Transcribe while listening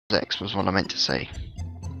X was what I meant to say.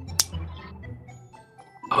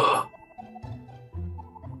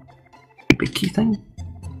 Big key thing?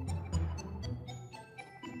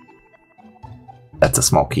 That's a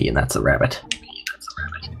small key and that's a rabbit.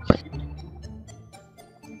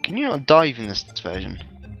 Can you not dive in this version?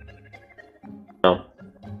 No.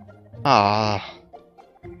 Ah,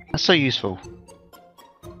 that's so useful.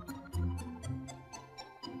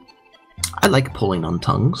 I like pulling on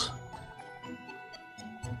tongues.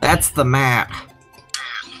 That's the map.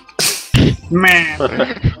 Man.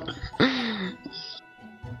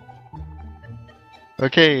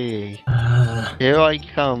 Okay, here I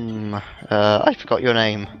come. I forgot your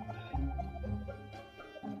name.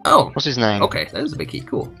 Oh, What's his name? okay, that is a big key.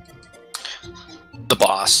 Cool. The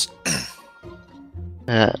boss.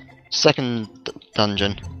 Second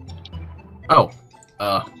dungeon. Oh,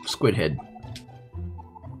 squid head.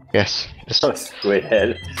 Yes. Oh, squid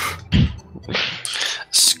head.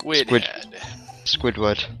 Squid Squid. head.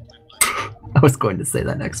 Squidward. I was going to say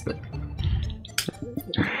that next, but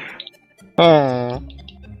Oh.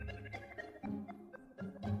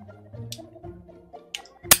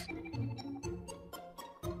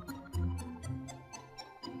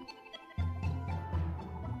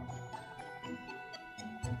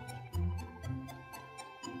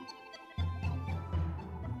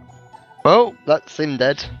 Well, that's him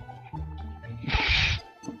dead.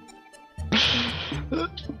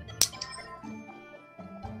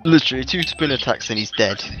 Literally, 2 spin attacks and he's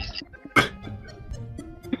dead.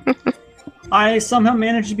 I somehow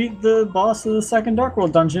managed to beat the boss of the second Dark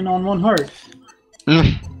World dungeon on 1 heart.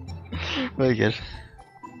 Very good.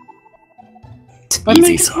 it's I'm easy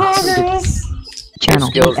making sauce. progress! Channel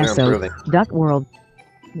skills are SO improving. Duck World.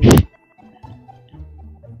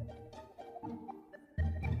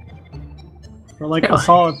 For like a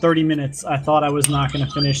solid 30 minutes, I thought I was not going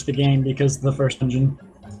to finish the game because of the first dungeon.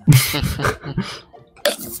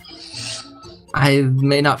 I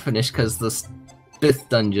may not finish because the 5th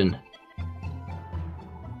dungeon.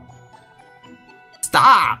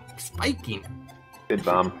 Stop spiking. Good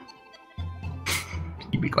bomb.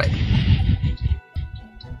 You be quiet.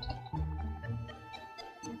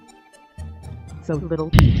 So little.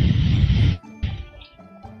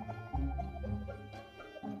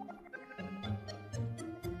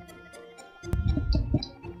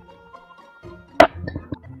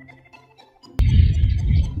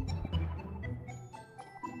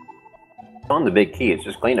 On the big key, it's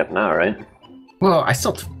just cleanup now, right? Well, I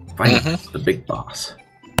still have to fight the big boss.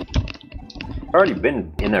 Already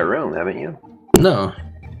been in that room, haven't you? No,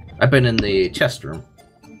 I've been in the chest room.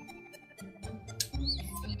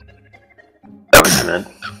 That was meant.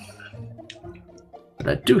 But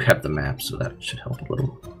I do have the map, so that should help a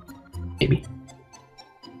little. Maybe.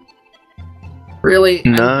 Really?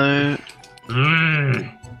 No.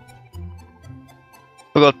 Mm.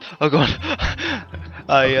 Oh god, oh god.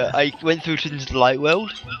 I went through to the light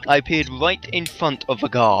world. I appeared right in front of a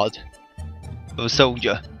guard. Of a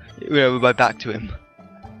soldier. With my back to him.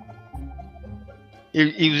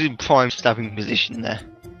 He was in prime stabbing position there.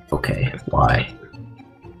 Okay, why?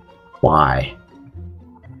 Why?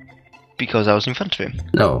 Because I was in front of him.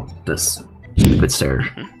 No, this stupid stair.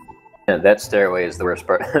 Yeah, that stairway is the worst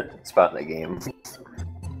part, spot in the game.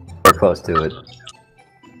 We're close to it.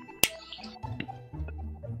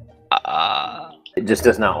 It just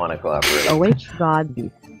does not want to cooperate. OH God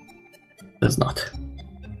Beast. Does not.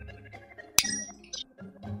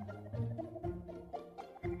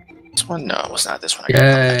 This one? No, it was not this one.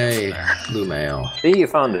 Yay! Blue mail. See, you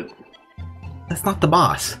found it. That's not the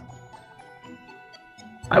boss.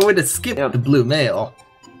 I would have skipped Yeah. the blue mail.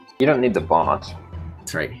 You don't need the boss.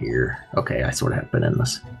 It's right here. Okay, I sort of have been in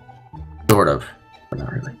this. Sort of, but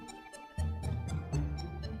not really.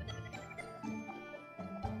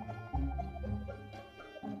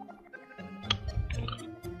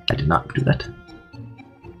 I did not do that.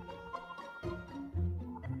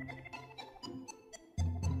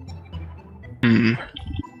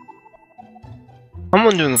 I'm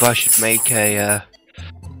wondering if I should make a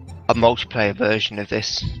multiplayer version of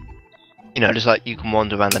this. You know, just like you can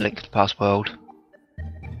wander around the Link to the Past world.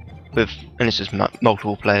 And it's just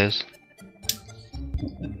multiple players.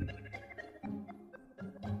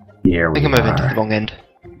 Here I we think I moved into the are. wrong end.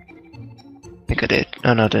 I think I did.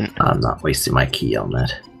 Oh no, I didn't. I'm not wasting my key on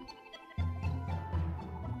that.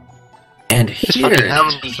 And It's here funny how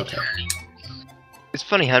it many- is. Okay. It's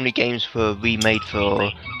funny how many games were remade for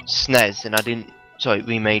SNES and I didn't. Sorry,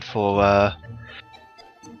 remade for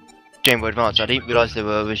Game Boy Advance. I didn't realise they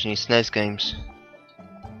were originally SNES games.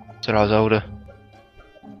 Until I was older.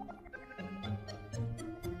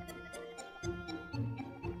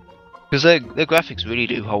 Because their graphics really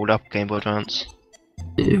do hold up Game Boy Advance.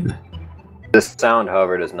 Ew. The sound,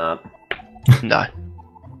 however, does not. No.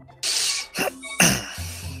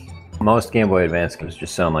 Most Game Boy Advance games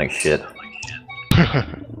just sound like shit.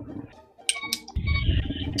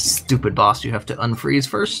 Stupid boss, you have to unfreeze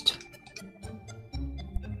first.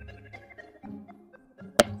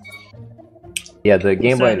 Yeah, the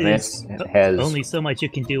Game Boy That Advance is has... only so much you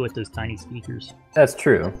can do with those tiny speakers. That's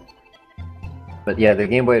true. But yeah, the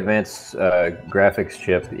Game Boy Advance graphics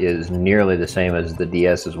chip is nearly the same as the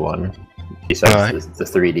DS's one, besides the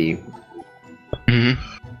 3D.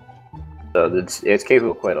 Mm-hmm. So it's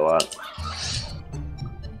capable of quite a lot.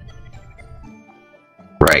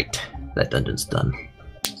 Right. That dungeon's done.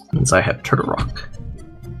 Since I have Turtle Rock.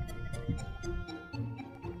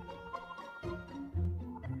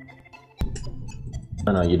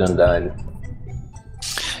 Oh no, you done died.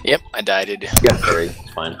 Yep, I died. You got a fairy,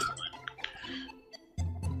 it's fine.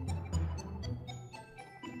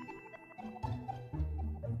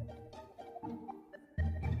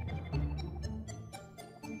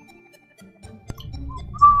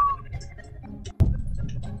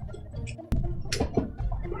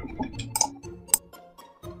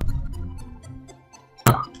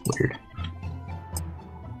 Huh, weird.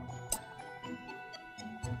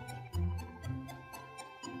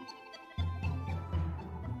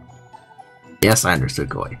 Yes, I understood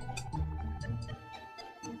Koi.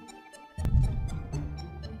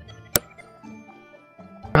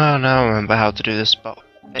 Oh, now I remember how to do this bot.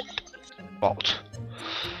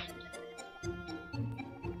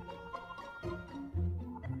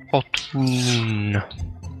 Bottoon.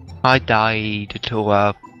 I died to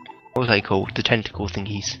what was they called? The tentacle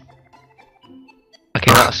thingies. I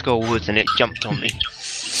came out of Skull Woods and it jumped on me.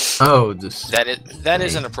 Oh, this That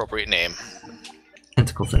is an appropriate name.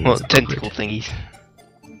 tentacle thing. Well, is appropriate. tentacle thingies.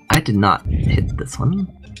 I did not hit this one.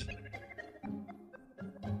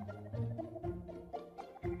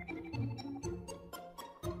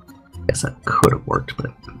 Guess that could have worked,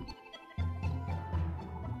 but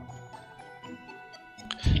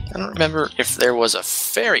I don't remember if there was a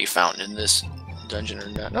fairy fountain in this dungeon or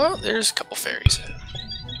not. Oh, there's a couple fairies.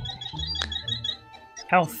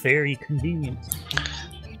 How very convenient.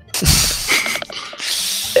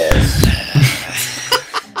 Yes.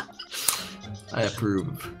 I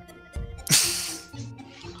approve.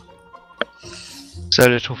 So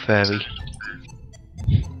little fairy.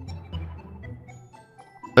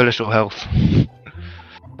 So little health.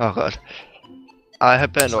 Oh god. I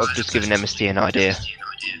had better not have just given MSD an idea.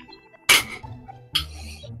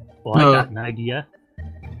 Well, I got an idea.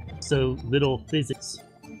 So little physics.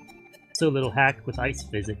 So little hack with ice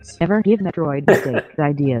physics. Never give Metroid mistakes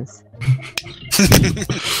ideas.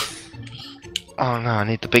 Oh no, I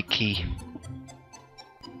need the big key.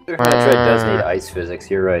 Metroid does need ice physics,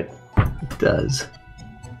 you're right. It does.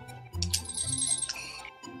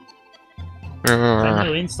 I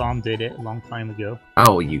know Insom did it a long time ago.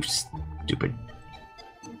 Oh, you stupid.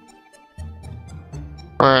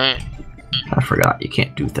 I forgot, you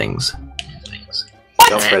can't do things.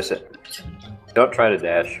 Don't press it. Don't try to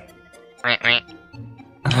dash.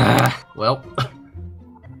 Well.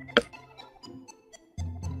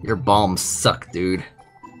 Your bombs suck, dude.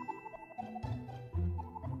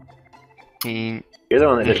 He You're the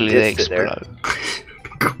one that just literally did sit there. explode.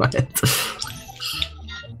 Quiet.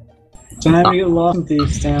 Time to get lost in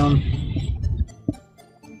Thieves Town.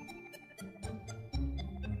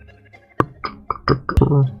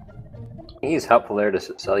 He's helpful there to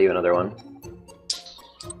sell you another one.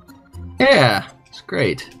 Yeah, it's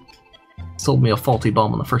great. Sold me a faulty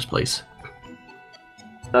bomb in the first place.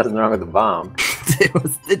 Nothing wrong with the bomb.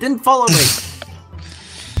 It didn't follow me.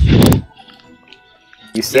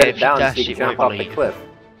 You set Yeah, it if you down so dash, you can it jump won't off the leave. cliff.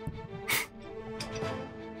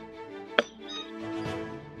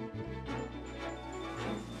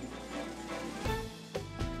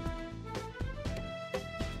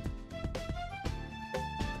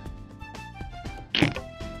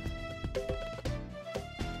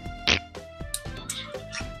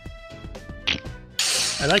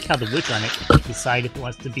 I like how the witch on it can decide if it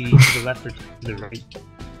wants to be to the left or to the right.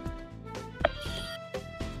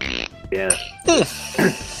 Yeah.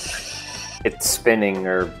 It's spinning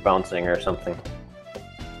or bouncing or something.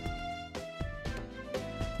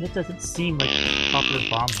 That doesn't seem like proper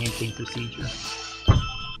bomb handling procedure.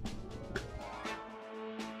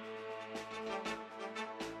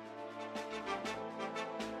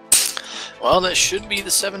 Well, that should be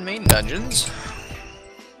the 7 main dungeons.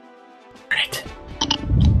 Right.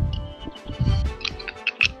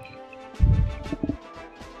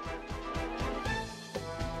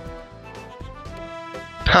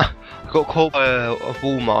 got caught by a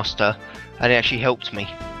wall master, and it actually helped me.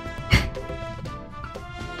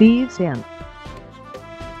 Thieves in.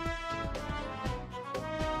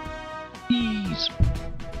 Please.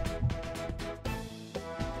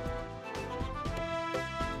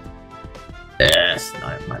 Yes,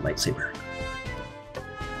 not my lightsaber.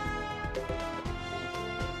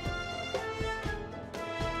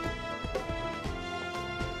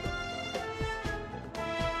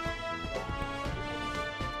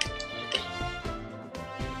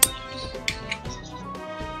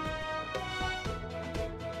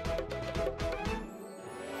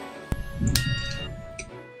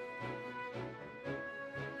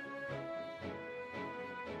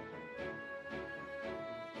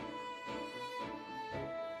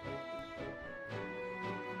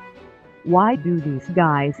 Why do these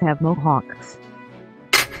guys have mohawks?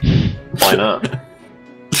 Why not?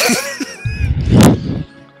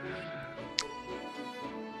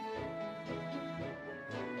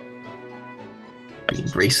 Being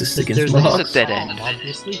racist There's against a mohawks. dead end.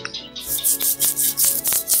 Obviously.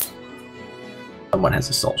 Someone has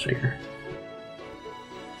a salt shaker.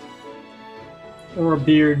 Or a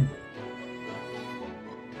beard.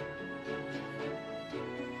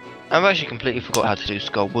 I've actually completely forgot how to do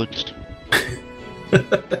Skull Woods.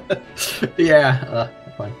 Yeah,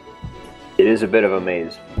 fine. It is a bit of a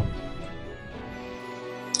maze.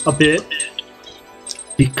 A bit.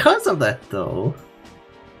 Because of that, though,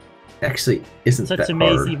 actually isn't Such that a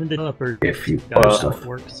maze, hard even the developer if you got push how stuff. it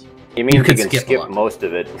works. You mean you can can skip a skip lot. most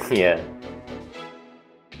of it? Yeah.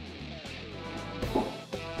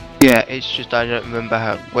 Yeah, it's just I don't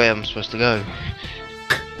remember where I'm supposed to go.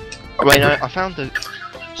 I mean, I found the...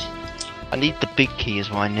 I need the big key is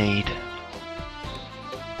what I need.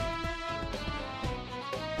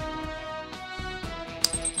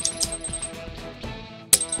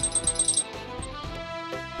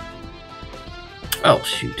 Oh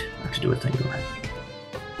shoot! I have to do a thing.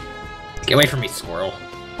 Get away from me, squirrel!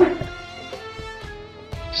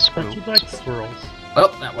 Squirrel. Don't you like squirrels?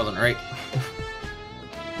 Oh, that wasn't right.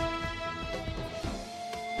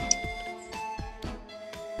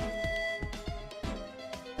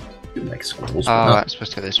 You like squirrels? Oh, but not- that's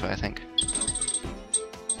supposed to go this way, I think.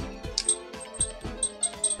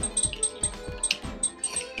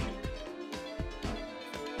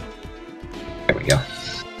 There we go.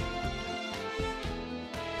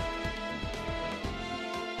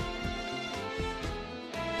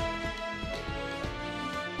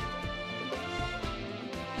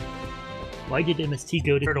 Why did MST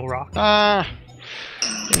go to Turtle Rock?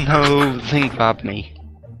 No, think about me.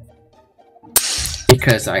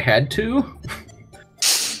 Because I had to.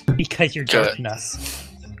 Because you're Good. joking us.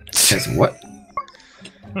 Because what?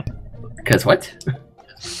 Because what?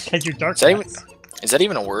 Because you're dark. Is that even- nuts. Is that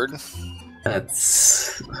even a word?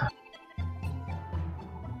 That's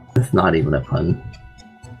not even a pun.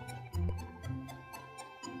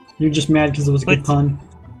 You're just mad because it was a good But- pun.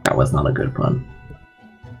 That was not a good pun.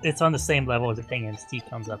 It's on the same level as the thing MST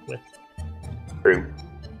comes up with. True.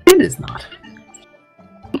 It is not.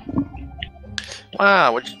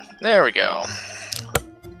 Wow, there we go.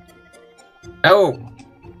 Oh,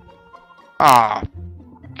 Ah,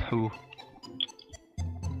 poo.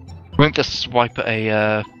 I went to swipe at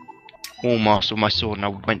a wall master with my sword and I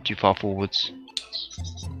went too far forwards.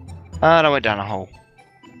 And I went down a hole.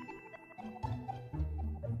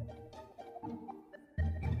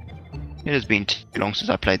 It has been too long since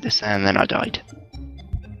I played this and then I died.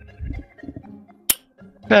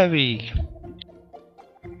 Very...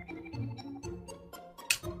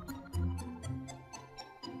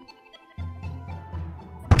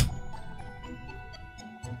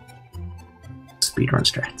 speedrun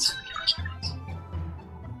strats.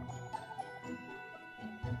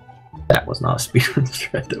 That was not a speedrun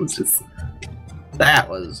strat. That was just. That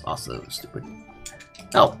was also stupid.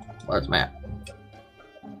 Oh, where's Matt?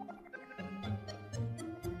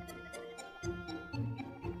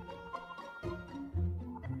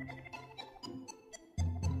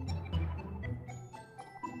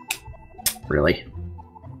 Really?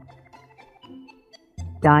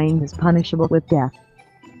 Dying is punishable with death.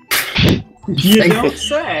 You Thank- don't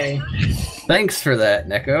say. Thanks for that,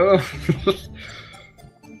 Neko.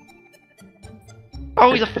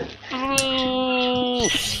 Oh, he's a fool!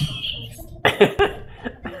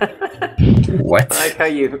 What? I like how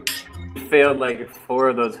you failed like 4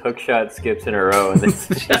 of those hookshot skips in a row, and this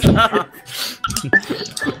just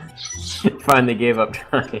finally gave up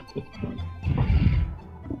trying.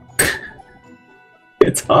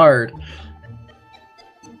 It's hard.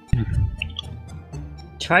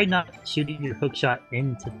 Try not shooting your hookshot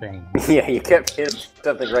into things. Yeah, you kept hitting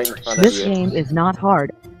something right in front of This you. game is not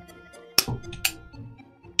hard.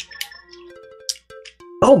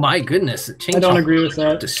 Oh my goodness! Chain I don't Chomp agree with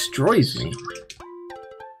that. destroys me.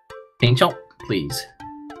 Chain Chomp, please.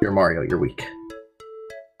 You're Mario. You're weak.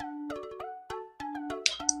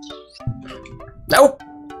 Nope.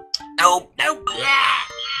 Nope. Nope.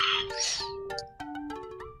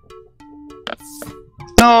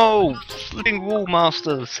 No! Flipping Wall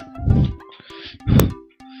Masters!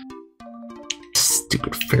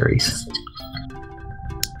 Stupid fairies.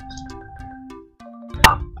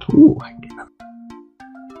 Ooh, I get it.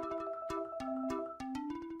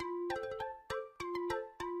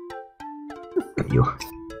 You.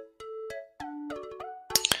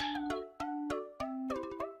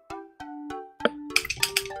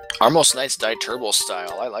 Armos Knights die turbo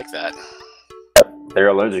style. I like that. They're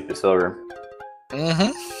allergic to silver.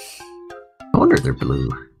 Mm-hmm. I wonder if they're blue.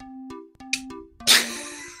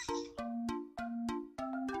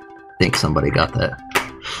 Think somebody got that.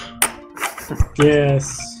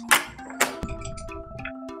 Yes.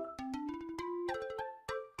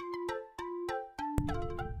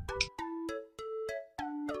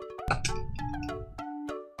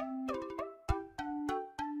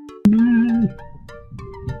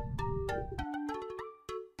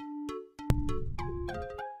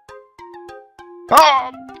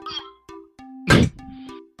 Oh!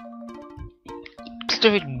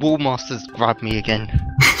 Stupid Wall Masters grabbed me again.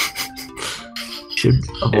 Should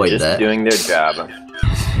They're avoid just that. doing their job.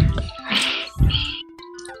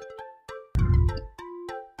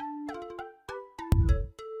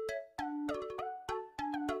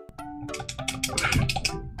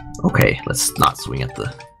 Okay, let's not swing at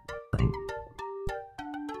the thing.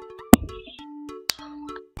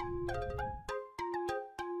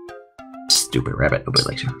 Stupid rabbit, nobody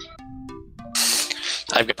likes you.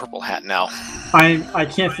 I've got purple hat now. I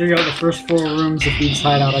can't figure out the first 4 rooms of Beats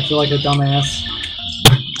Hideout. I feel like a dumbass.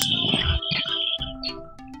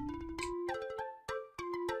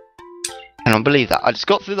 I don't believe that. I just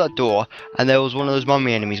got through that door, and there was one of those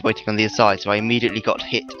mummy enemies waiting on the other side, so I immediately got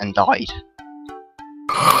hit and died.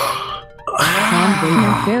 Tom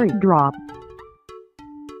Fairy drop.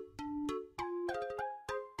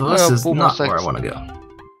 Well, this Well, is not almost where I like- want to go.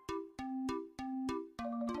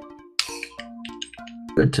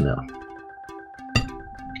 Good to know.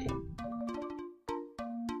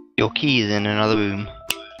 Your key is in another room.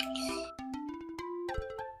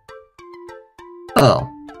 Oh.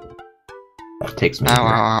 That takes me Ow, here.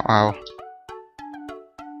 ow, ow, ow.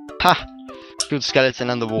 Ha! Killed skeleton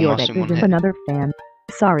and the Wall Your Master deck in one is hit. another fan.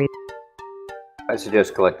 Sorry. I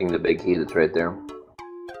suggest collecting the big key that's right there.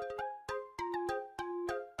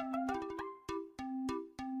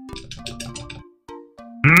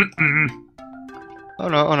 Oh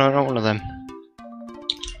no, not one of them.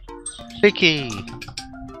 Vicky!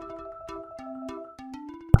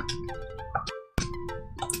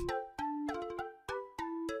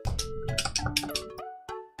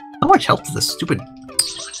 How much health does this stupid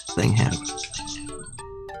thing have?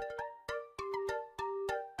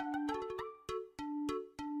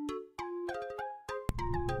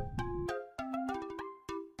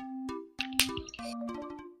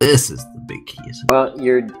 This is the big key, isn't it? Well,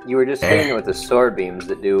 you were just hitting it with the sword beams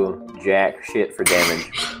that do jack shit for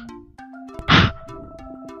damage.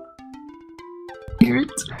 You're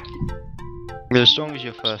as strong as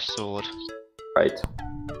your first sword. Right.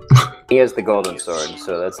 He has the golden sword,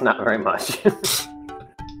 so that's not very much.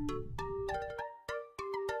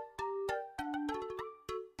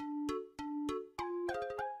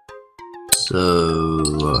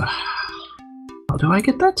 So, how do I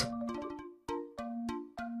get that?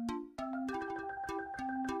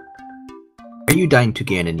 Are you dying to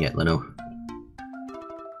Ganon yet, Leno?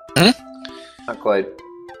 Not quite.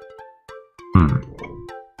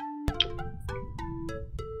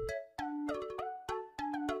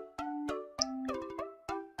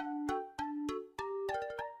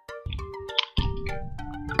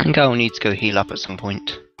 I think I'll need to go heal up at some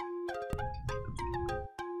point.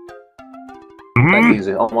 Like he's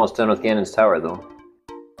almost done with Ganon's tower, though.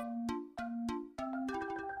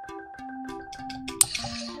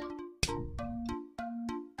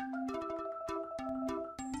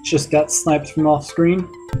 Just got sniped from off screen.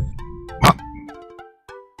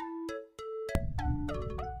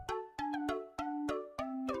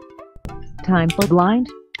 Time for blind.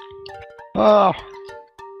 Oh!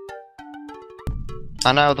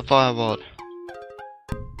 And now the fire rod.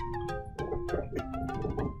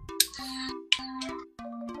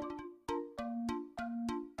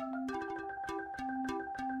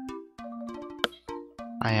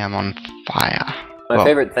 I am on fire. My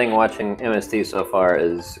favorite thing watching MST so far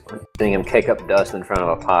is seeing him kick up dust in front of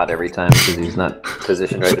a pot every time because he's not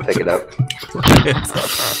positioned right to pick it up.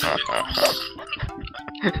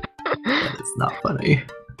 That is not funny.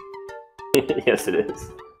 Yes, it is.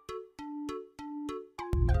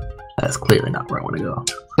 That's clearly not where I want to go.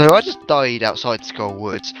 So I just died outside Skull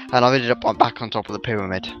Woods, and I've ended up back on top of the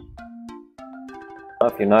pyramid. Well,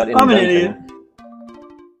 if you're not in I'm the an idiot. dungeon,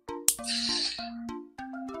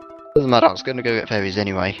 Doesn't matter, I was going to go get fairies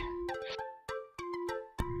anyway.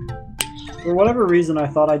 For whatever reason, I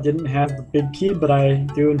thought I didn't have the big key, but I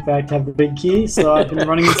do in fact have the big key, so I've been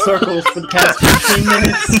running in circles for the past 15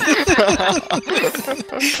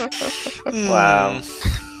 minutes. wow.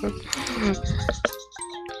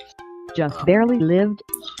 Just barely lived.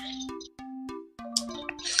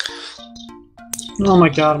 Oh my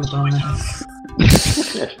god, I'm done.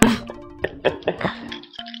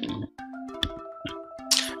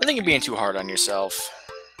 I think you're being too hard on yourself.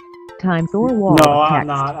 Time Thor wall. No, of I'm text.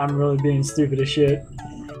 not. I'm really being stupid as shit.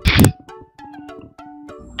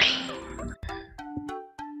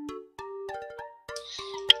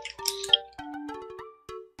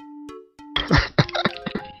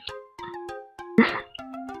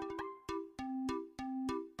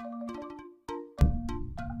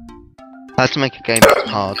 I had to make a game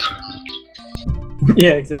hard.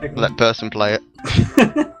 Yeah, exactly. Let person play it.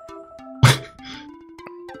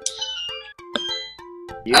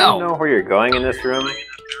 You Ow. know where you're going in this room?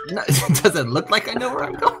 No, it doesn't look like I know where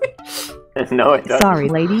I'm going. No, it doesn't. Sorry,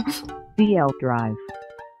 lady. DL drive.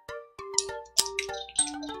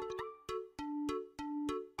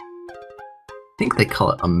 I think they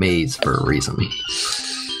call it a maze for a reason.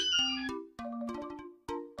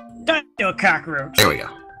 Die, you cockroach. There we go.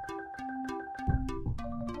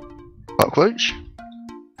 Cockroach?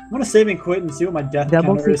 I'm gonna save and quit and see what my death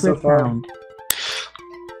Double counter is so secret far. found.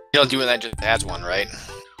 You know, doing that just adds one, right?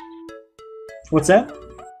 What's that?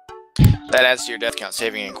 That adds to your death count,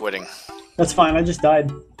 saving and quitting. That's fine. I just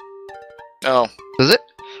died. Oh, Does it?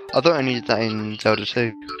 I thought I needed that in Zelda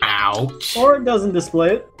 2. Ouch. Or it doesn't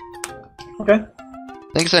display it. Okay.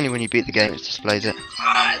 I think it's only when you beat the game it displays it.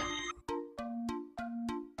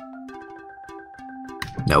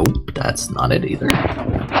 Nope, that's not it either.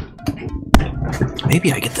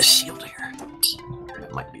 Maybe I get the shield here.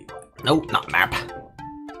 It might be. Nope, not map.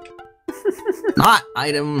 Not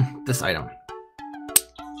item. This item.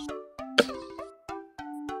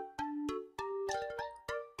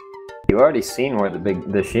 You've already seen where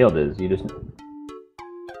the shield is. You just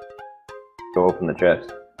go open the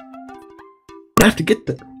chest. I have to get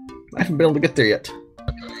there. I haven't been able to get there yet.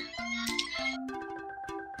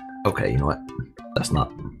 Okay, you know what? That's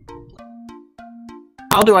not.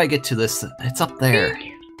 How do I get to this? It's up there.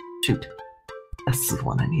 Shoot. That's the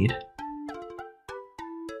one I need.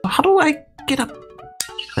 How do I get up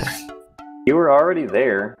there? You were already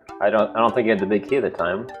there. I don't think you had the big key at the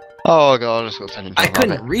time. Oh god, I just got sent into I a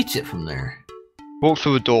couldn't rabbit. reach it from there. Walk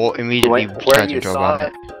through a door, immediately Where turned you into a saw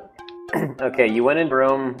rabbit. it. Okay, you went in a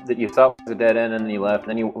room that you thought was a dead end, and then you left. And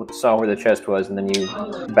then you saw where the chest was, and then you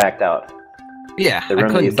backed out. Yeah, The I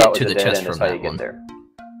room that you couldn't get thought to was the a dead chest end from is how that you get one. there.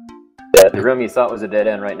 Yeah, the room you thought was a dead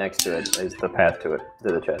end right next to it is the path to it,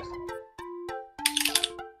 to the chest.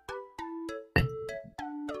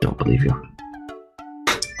 Don't believe you.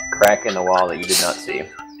 Crack in the wall that you did not see.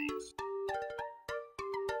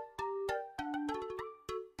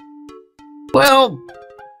 Well,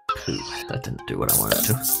 phew, that didn't do what I wanted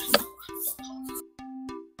to.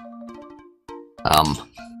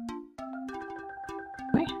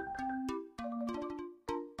 Wait.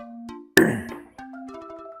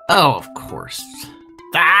 Oh, of course.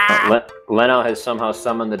 Ah! Leno has somehow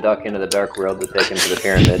summoned the duck into the dark world to take him to the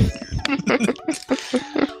pyramid.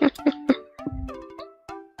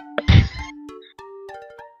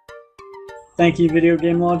 Thank you, video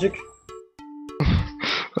game logic.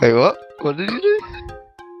 Wait, what? What did you do?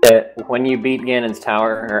 When you beat Ganon's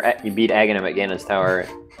tower, or you beat Aghanim at Ganon's tower,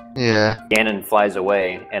 Yeah. Ganon flies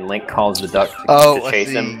away, and Link calls the duck Oh, to I chase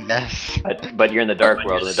see. him. Yes. But you're in the dark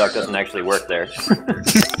world, and the duck doesn't actually work there.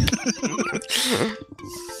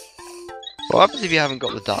 What happens if you haven't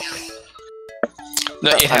got the duck?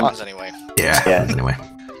 no, it happens anyway. Yeah. Yeah. Anyway.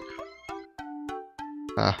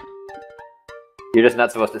 You're just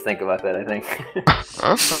not supposed to think about that, I think.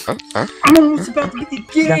 I'm almost about to get the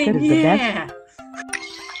game. is the Yeah.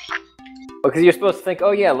 Because you're supposed to think,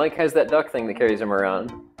 oh yeah, Link has that duck thing that carries him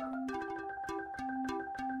around.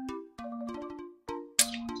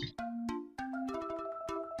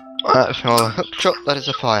 That's not a hook shot, that is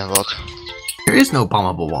a fire rod. There is no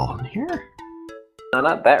bombable wall in here. No,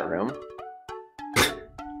 not that room.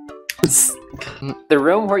 It's- The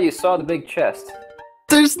room where you saw the big chest.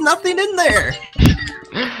 There's nothing in there.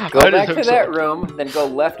 Go I did back to hook that shot. room, then go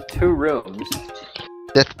left 2 rooms.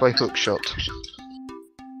 Death by hook shot.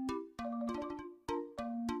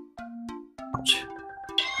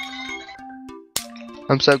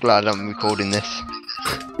 I'm so glad I'm recording this.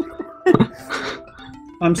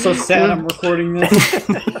 I'm so sad I'm recording this.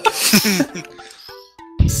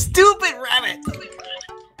 Stupid rabbit!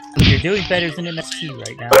 You're doing better than MST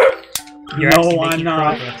right now. You're No, actually I'm making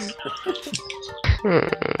not. progress.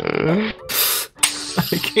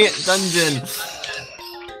 I can't dungeon.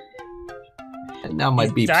 And now my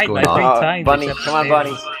He's beep's died going by off. three Oh, times Bunny, except come on, for Bunny.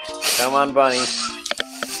 Tails. Come on, Bunny.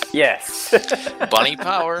 Yes. Bunny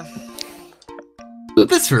power.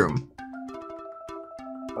 This room.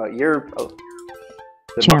 You're. Oh.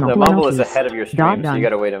 The, Channel the mumble is 102. ahead of your stream, Dot so done. you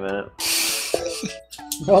gotta wait a minute.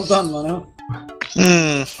 Well done, Leno.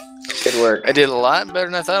 Good work. I did a lot better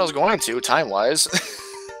than I thought I was going to, time-wise.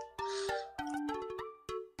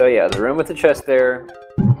 So yeah, the room with the chest there.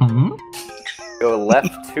 Mhm. Go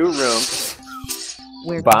left 2 rooms.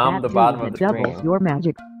 Where Bomb the bottom of the doubles screen. your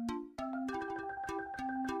magic.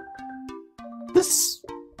 This.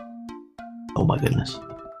 Oh my goodness.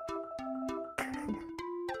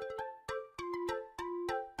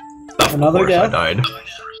 Another Of course I death. died.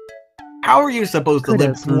 How are you supposed to Could live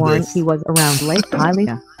have through sworn this? he was around Lake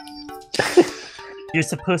Hylia. You're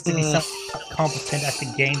supposed to be some competent at the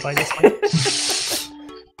game by this point.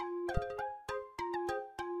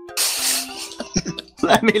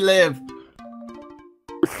 Let me live.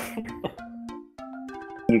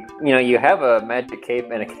 You have a magic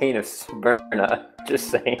cape and a cane of Smyrna. Just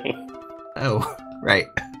saying. Oh, right.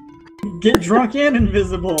 Get drunk and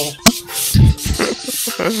invisible.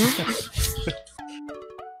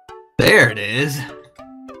 There it is.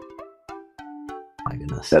 My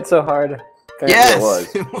goodness. That's so hard. Apparently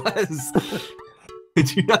Yes, it was. it was.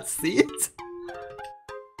 Did you not see it?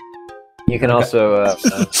 You can also.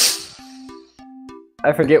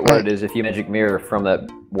 I forget what it is if you magic mirror from that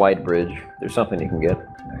wide bridge. There's something you can get.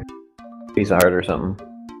 Piece of heart or something.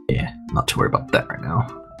 Yeah, not to worry about that right now.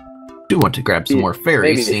 Do want to grab some more Maybe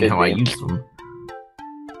fairies, they seeing should how I be. use them.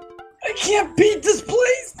 I can't beat this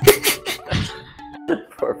place.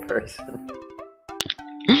 Poor person.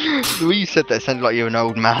 The way you said that sounded like you're an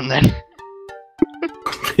old man then.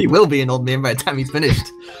 He will be an old man by the time he's finished.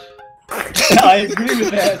 I agree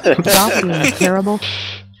with that. Stop being terrible.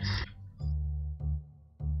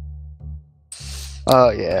 Oh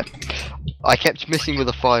yeah. I kept missing with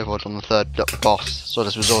a 5-odd on the 3rd boss, so I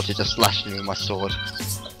just resorted to slashing him with my sword.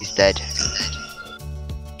 He's dead.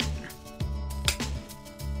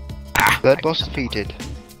 3rd boss defeated.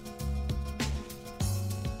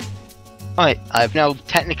 Right, I've now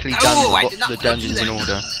technically done I did not the want to dungeons do in that.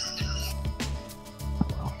 order.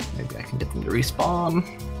 Well, maybe I can get them to respawn.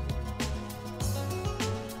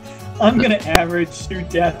 I'm gonna average 2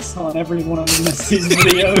 deaths on every one of these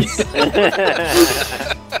videos.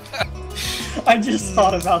 I just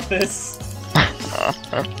thought about this.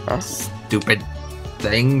 Stupid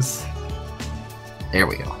things. There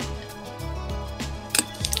we go.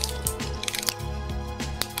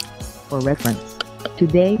 For reference,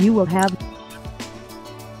 today you will have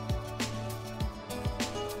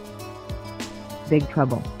big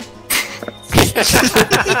trouble.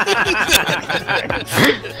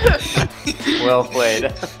 Well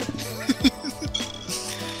played.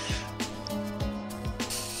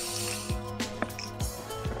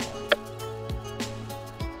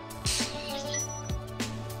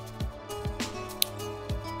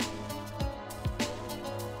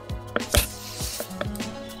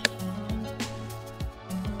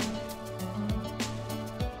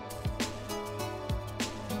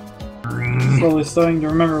 Slowly starting to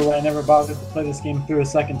remember why I never bothered to play this game through a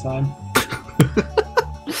second time.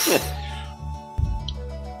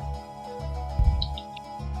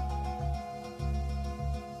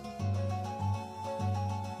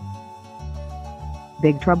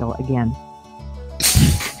 Big trouble again.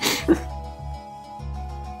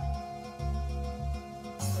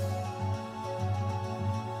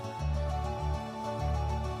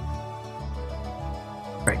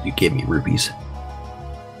 Right, you gave me rubies.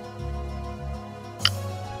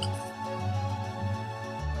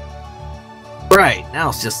 Right, now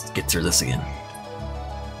let's just get through this again.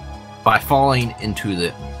 By falling into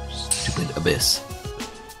the stupid abyss.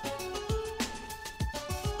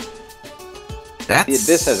 That's...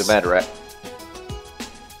 This has a bad rep.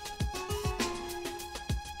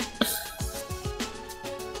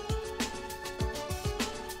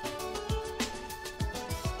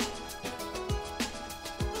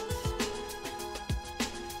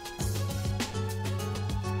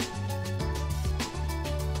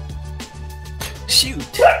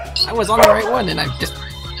 Shoot! I was on the right one and I just